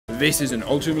This is an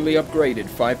ultimately upgraded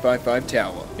 555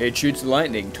 tower. It shoots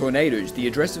lightning, tornadoes, the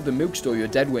address of the milk store your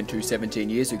dad went to 17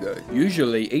 years ago.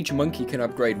 Usually, each monkey can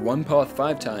upgrade one path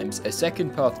 5 times, a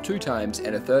second path 2 times,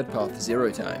 and a third path 0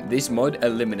 times. This mod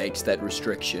eliminates that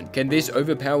restriction. Can this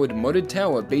overpowered modded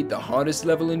tower beat the hardest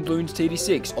level in Bloons TD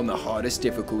 6 on the hardest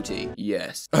difficulty?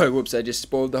 Yes. Oh, whoops, I just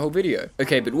spoiled the whole video.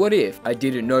 Okay, but what if I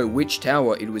didn't know which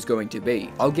tower it was going to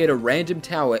be? I'll get a random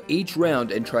tower each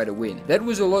round and try to win. That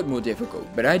was a lot more difficult,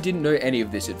 but I didn't know any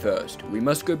of this at first. We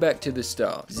must go back to the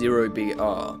start,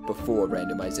 0BR, before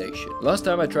randomization. Last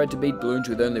time I tried to beat Bloons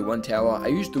with only one tower, I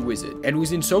used the wizard, and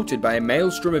was insulted by a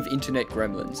maelstrom of internet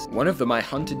gremlins. One of them I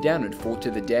hunted down and fought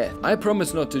to the death. I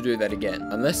promise not to do that again,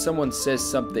 unless someone says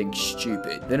something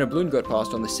stupid. Then a Bloon got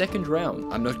passed on the second round.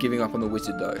 I'm not giving up on the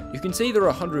wizard though. You can see there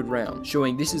are 100 rounds,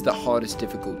 showing this is the hardest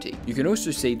difficulty. You can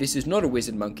also see this is not a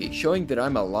wizard monkey, showing that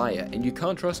I'm a liar and you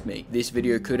can't trust me. This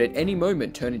video could at any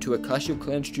moment turn into a Clash of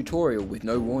Clans tutorial with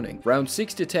no warning. Rounds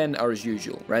 6 to 10 are as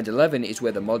usual. Round 11 is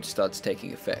where the mod starts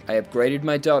taking effect. I upgraded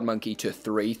my dart monkey to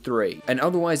 3-3, an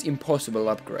otherwise impossible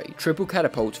upgrade. Triple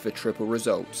catapults for triple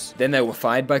results. Then they were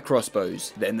fired by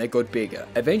crossbows. Then they got bigger,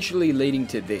 eventually leading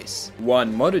to this.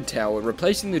 One modded tower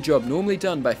replacing the job normally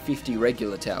done by 50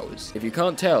 regular towers. If you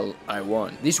can't tell, I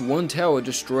won. This one tower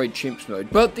destroyed Chimps mode,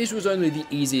 but this was only the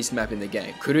easiest map in the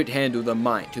game. Could it handle the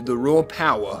might, the raw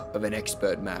power of an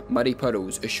expert map? Muddy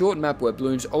Puddles, a short map where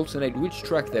Bloons alternate which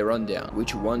track they run down.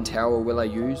 Which one tower will I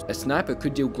use? A sniper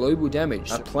could deal global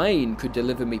damage. A plane could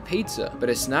deliver me pizza, but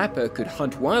a sniper could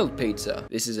hunt wild pizza.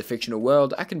 This is a fictional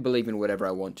world. I can believe in whatever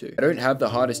I want to. I don't have the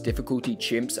hardest difficulty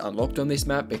Chimps unlocked on this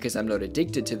map because I'm not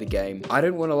addicted to the game. I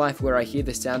don't want a life where I hear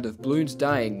the sound of Bloons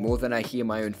dying more than I hear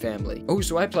my own family.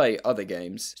 Also, I play other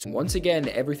games. So once again,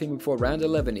 everything before round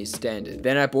 11 is standard.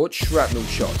 Then I bought shrapnel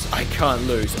shots. I can't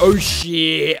lose. Oh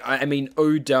shit! I mean,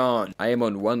 oh darn. I am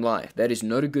on 1 life. That is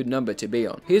not a good number to be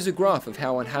on. Here's a graph of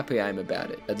how unhappy I am about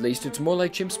it. At least it's more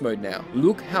like Chimps mode now.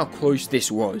 Look how close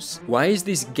this was. Why is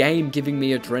this game giving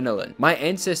me adrenaline? My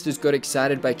ancestors got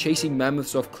excited by chasing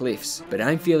mammoths off cliffs, but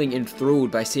I'm feeling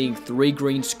enthralled by seeing 3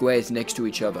 green squares next to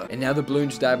each other. And now the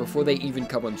Bloons die before they even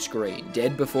come on screen.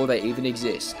 Dead before they even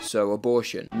exist. So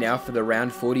abortion. Now for the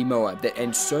round 40 Moab that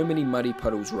ends so many Muddy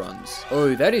Puddles runs.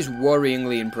 Oh, that is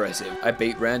worryingly impressive. I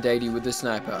beat round 80 with the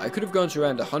sniper. I could have gone to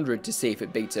round 100 to see if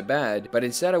it beats a bad, but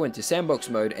instead I went to sandbox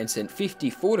mode and sent 50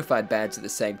 fortified bads at the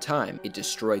same time. It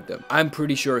destroyed them. I'm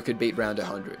pretty sure it could beat round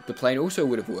 100. The plane also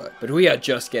would have worked, but we are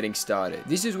just getting started.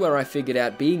 This is where I figured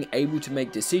out being able to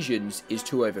make decisions is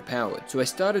too overpowered, so I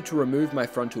started to remove my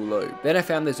frontal lobe. Then I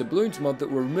found there's a Bloons mod that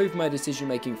will remove my decision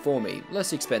making for me,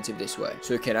 less expensive this way.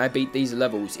 So can I beat these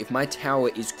levels if my tower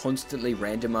is constantly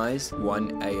randomized?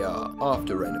 1 AR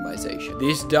after randomization.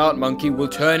 This dart monkey will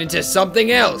turn into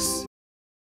something else!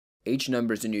 Each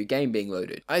number is a new game being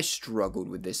loaded. I struggled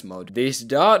with this mod. This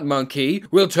dart monkey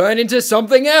will turn into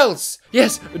something else!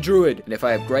 Yes, a druid. And if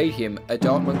I upgrade him, a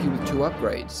dart monkey with 2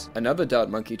 upgrades. Another dart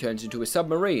monkey turns into a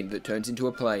submarine that turns into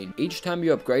a plane. Each time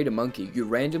you upgrade a monkey, you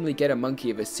randomly get a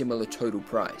monkey of a similar total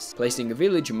price. Placing a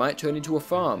village might turn into a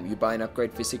farm. You buy an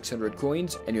upgrade for 600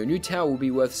 coins, and your new tower will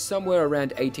be worth somewhere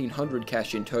around 1800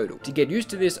 cash in total. To get used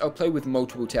to this, I'll play with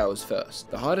multiple towers first.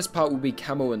 The hardest part will be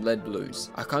camo and lead blues.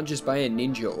 I can't just buy a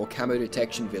ninja or camo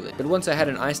detection village, but once I had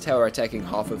an ice tower attacking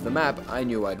half of the map, I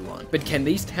knew I'd won. But can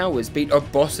these towers beat a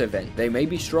boss event? They may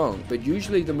be strong, but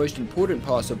usually the most important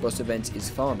part of boss events is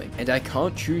farming, and I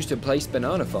can't choose to place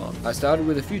banana farm. I started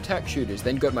with a few tack shooters,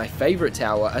 then got my favorite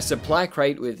tower, a supply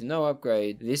crate with no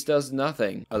upgrade. This does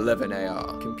nothing. 11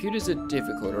 AR. Computers are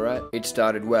difficult, alright? It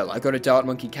started well. I got a dart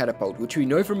monkey catapult, which we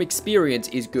know from experience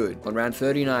is good. On round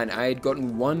 39, I had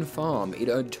gotten 1 farm. It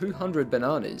earned 200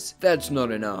 bananas. That's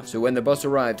not enough, so when the boss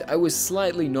arrived, I was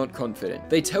slightly not confident.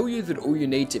 They tell you that all you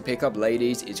need to pick up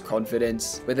ladies is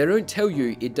confidence, but they don't tell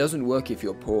you it doesn't work if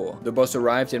you're poor. The boss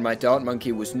arrived and my dart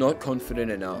monkey was not confident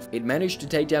enough. It managed to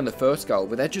take down the first skull,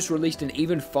 but that just released an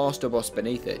even faster boss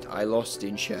beneath it. I lost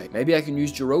in shame. Maybe I can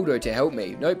use Geraldo to help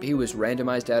me. Nope, he was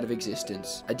randomized out of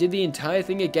existence. I did the entire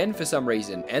thing again for some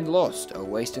reason, and lost. A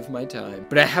waste of my time.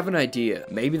 But I have an idea.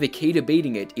 Maybe the key to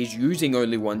beating it is using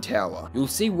only 1 tower. You'll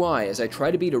see why as I try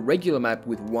to beat a regular map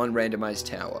with 1 randomized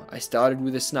tower. I started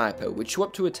with a sniper, which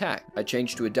swapped to attack. I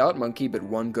changed to a dart monkey, but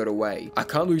 1 got away. I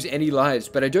can't lose any lives,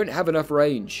 but I don't have enough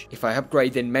range. If I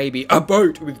upgrade, then maybe a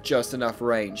boat with just enough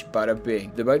range. Bada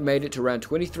bing. The boat made it to round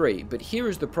 23, but here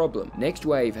is the problem. Next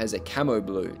wave has a camo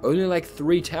balloon. Only like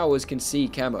 3 towers can see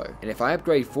camo, and if I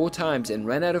upgrade 4 times and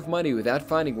ran out of money without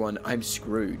finding one, I'm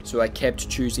screwed. So I kept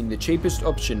choosing the cheapest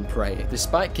option, prey. The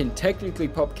spike can technically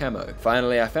pop camo.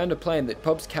 Finally, I found a plane that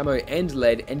pops camo and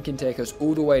lead and can take us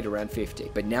all the way to round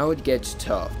 50. But but now it gets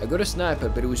tough. I got a sniper,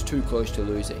 but it was too close to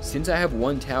losing. Since I have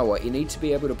one tower, it needs to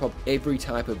be able to pop every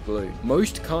type of balloon.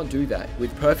 Most can't do that.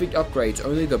 With perfect upgrades,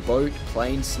 only the boat,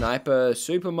 plane, sniper,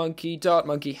 super monkey, dart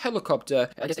monkey, helicopter,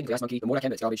 I guess glass monkey, the more I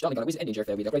can, it's garbage, darling, wizard, and ninja if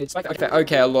they'll be upgraded, spike.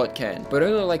 Okay, a lot can, but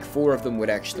only like 4 of them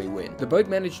would actually win. The boat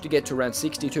managed to get to round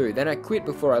 62, then I quit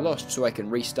before I lost so I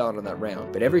can restart on that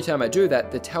round. But every time I do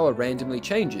that, the tower randomly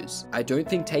changes. I don't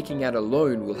think taking out a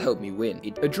lone will help me win.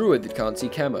 A druid that can't see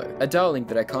camo, a darling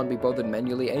that I can't be bothered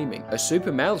manually aiming, a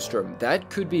super maelstrom, that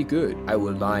could be good. I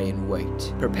will lie in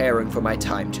wait, preparing for my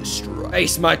time to strike.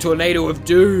 Ace my tornado of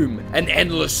doom, an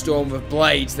endless storm of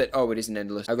blades that, oh, it isn't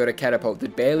endless. I got a catapult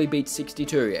that barely beats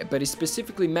 62, but is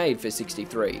specifically made for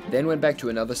 63. Then went back to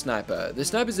another sniper. The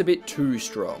sniper's a bit too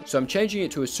strong, so I'm changing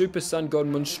it to a super sun god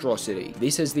monstrosity.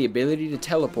 This has the ability to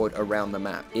teleport around the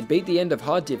map. It beat the end of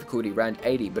hard difficulty round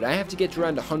 80, but I have to get to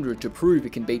round 100 to prove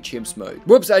it can beat chimps mode.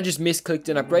 Whoops, I just misclicked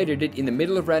and upgraded it in the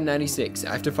middle of round 96.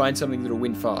 I have to find something that'll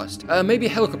win fast. Maybe a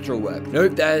helicopter will work.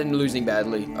 Nope, I'm losing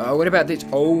badly. What about this?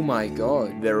 Oh my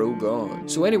god, they're all gone.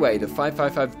 So anyway, the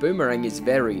 555 boomerang is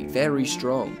very, very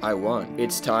strong. I won.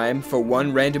 It's time for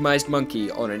one randomized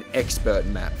monkey on an expert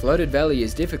map. Flooded Valley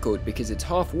is difficult because it's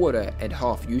half water and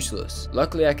half useless.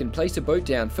 Luckily, I can place a boat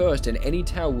down first and any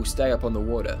tower will stay up on the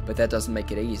water, but that doesn't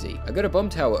make it easy. I got a bomb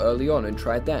tower early on and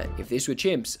tried that. If this were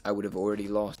chimps, I would have already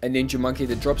lost. A ninja monkey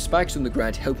that drops spikes on the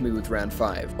ground helped me with round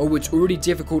 5. Oh, it's already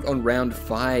difficult on round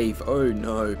 5. Oh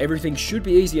no. Everything should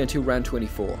be easy until round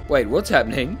 24. Wait, what's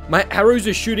happening? My arrows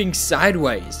are shooting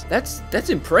sideways. That's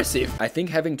impressive. I think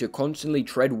having to constantly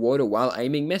tread water while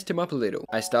aiming messed him up a little.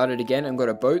 I started again and got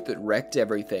a boat that wrecked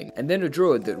everything, and then a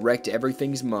druid that wrecked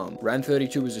everything's mum. Round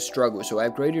 32 was a struggle, so I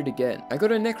upgraded again. I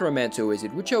got a necromancer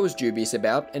wizard, which I was dubious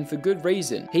about, and for good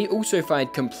reason. He also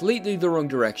fired completely the wrong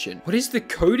direction. What is the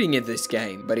coding in this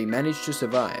game? But he managed to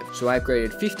survive. So I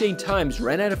upgraded 15 times,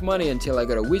 ran out of money until I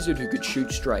got a wizard who could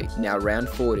shoot straight. Now round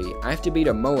 40, I have to beat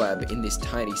a Moab in this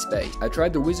tiny space. I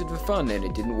tried the wizard for fun and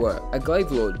it didn't work. A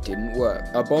glaive lord didn't work.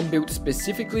 A bomb built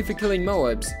specifically for killing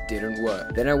Moabs didn't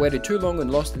work. Then I waited too long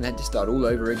and lost and had to start all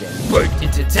over again. Boat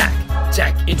into tack,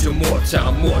 tack into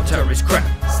mortar, mortar is crap.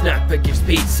 Sniper gives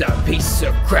pizza, piece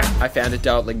of crap. I found a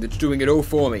dartling that's doing it all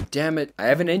for me. Damn it. I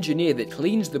have an engineer that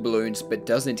cleans the balloons but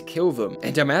doesn't kill them.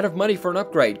 And I'm out of money for an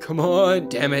upgrade. Come on.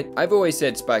 Damn it. I've always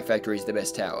said Spike Factory is the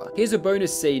best tower. Here's a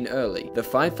bonus scene early. The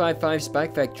 555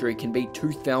 Spike Factory can beat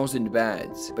 2,000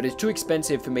 bads, but it's too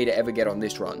expensive for me to ever get on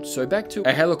this run. So back to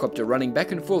a helicopter running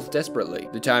back and forth desperately.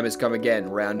 The time has come again,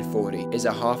 round 40. Is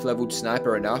a half-leveled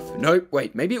sniper enough? Nope.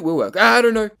 Wait, maybe it will work. I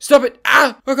don't know. Stop it.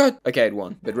 Oh god. Okay, it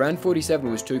won. But round 47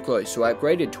 was too close, so I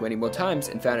upgraded 20 more times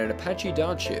and found an Apache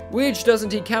dart ship, which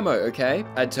doesn't hit camo, okay?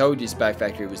 I told you Spike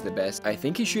Factory was the best. I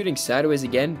think he's shooting sideways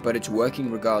again, but it's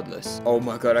working regardless. Oh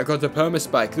my god, I got the perma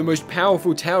spike, the most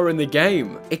powerful tower in the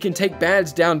game. It can take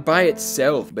bads down by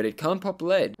itself, but it can't pop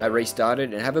lead. I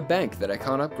restarted and have a bank that I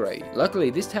can't upgrade. Luckily,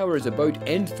 this tower is a boat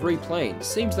and 3 planes.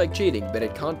 Seems like cheating, but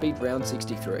it can't beat round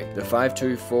 63. The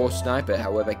 524 sniper,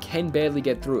 however, can barely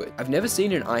get through it. I've never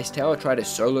seen an ice tower try to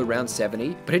solo round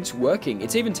 70, but it's working.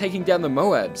 It's even taking down the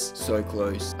Moabs. So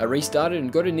close. I restarted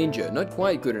and got a ninja. Not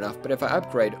quite good enough, but if I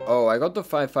upgrade, oh, I got the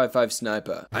 555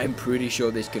 sniper. I'm pretty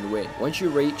sure this can win. Once you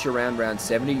reach around round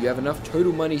 70, you have enough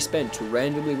total money spent to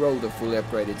randomly roll the fully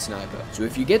upgraded sniper. So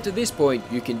if you get to this point,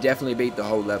 you can definitely beat the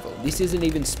whole level. This isn't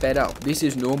even sped up. This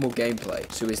is normal gameplay.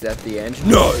 So is that the end?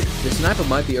 No! The sniper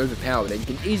might be overpowered and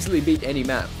can easily beat any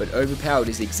map, but overpowered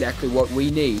is exactly what we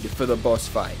need for the boss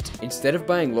fight. Instead of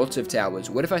buying lots of towers,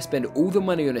 what if I spend all the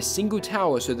money on a single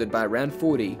tower so that by round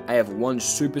 40, I have one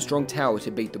super strong tower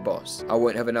to beat the boss? I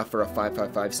won't have enough for a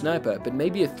 555 sniper, but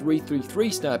maybe a 333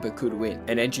 sniper could win.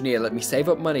 An engineer let me save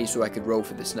up money so I could roll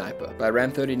for the sniper. By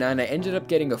round 39, I ended up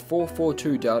getting a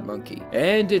 442 dart monkey,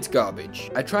 and it's garbage.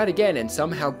 I tried again and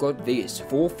somehow got this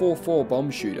 444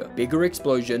 bomb shooter. Bigger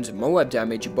explosions, Moab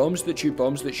damage, bombs that shoot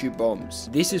bombs that shoot bombs.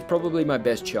 This is probably my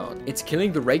best chance. It's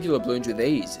killing the regular balloons with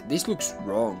ease. This looks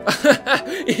wrong.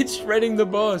 It's shredding the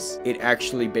boss. It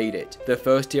actually beat it. The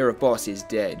first tier of boss is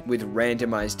dead with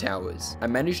randomized towers. I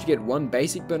managed to get one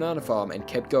basic banana farm and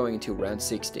kept going until round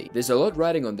 60. There's a lot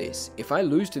riding on this. If I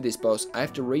lose to this boss, I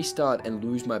have to restart and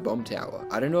lose my bomb tower.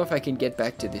 I don't know if I can get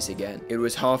back to this again. It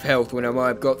was half health when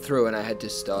I got through and I had to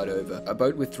start over. A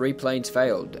boat with 3 planes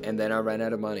failed, and then I ran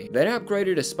out of money. Then I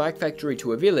upgraded a spike factory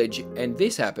to a village, and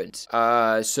this happened.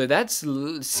 So that's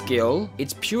skill.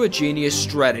 It's pure genius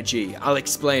strategy. I'll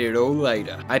explain it all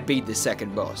later. I beat the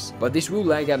second boss, but this will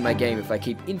lag out my game if I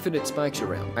keep infinite spikes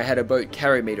around. I had a boat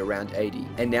carry me to round 80,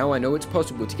 and now I know it's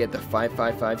possible to get the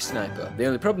 555 sniper. The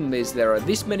only problem is there are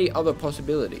this many other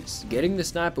possibilities. Getting the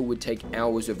sniper would take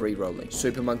hours of re-rolling, so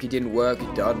Super Monkey didn't work,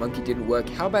 Dart Monkey didn't work.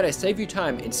 How about I save you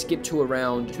time and skip to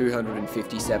around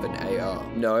 257 AR?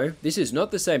 No, this is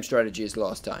not the same strategy as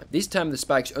last time. This time the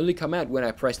spikes only come out when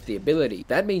I press the ability.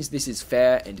 That means this is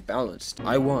fair and balanced.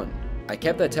 I won. I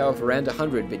kept that tower for around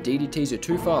 100, but DDTs are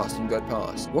too fast and got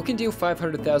past. What can deal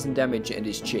 500,000 damage and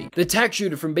is cheap? The tack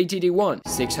shooter from BTD1,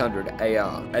 600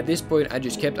 AR. At this point, I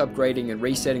just kept upgrading and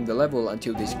resetting the level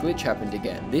until this glitch happened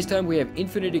again. This time we have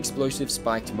infinite explosive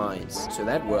spiked mines, so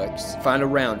that works. Final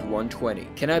round, 120.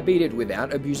 Can I beat it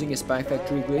without abusing a Spy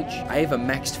Factory glitch? I have a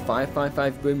maxed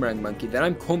 555 Boomerang Monkey that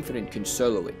I'm confident can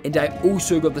solo it. And I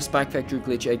also got the Spike Factory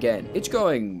glitch again. It's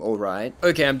going alright.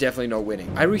 Okay, I'm definitely not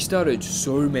winning. I restarted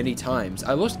so many times.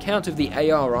 I lost count of the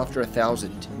AR after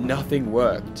 1,000. Nothing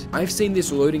worked. I've seen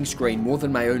this loading screen more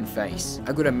than my own face.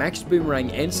 I got a maxed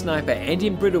boomerang and sniper and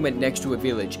embrittlement next to a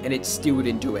village and it still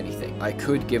didn't do anything. I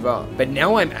could give up. But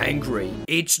now I'm angry.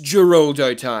 It's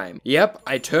Geraldo time. Yep,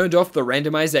 I turned off the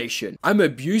randomization. I'm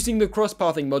abusing the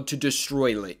cross-pathing mod to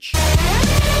destroy Lich.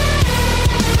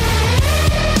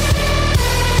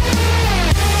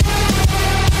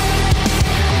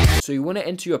 So you want to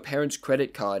enter your parents'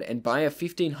 credit card and buy a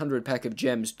 1,500 pack of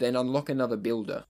gems, then unlock another builder.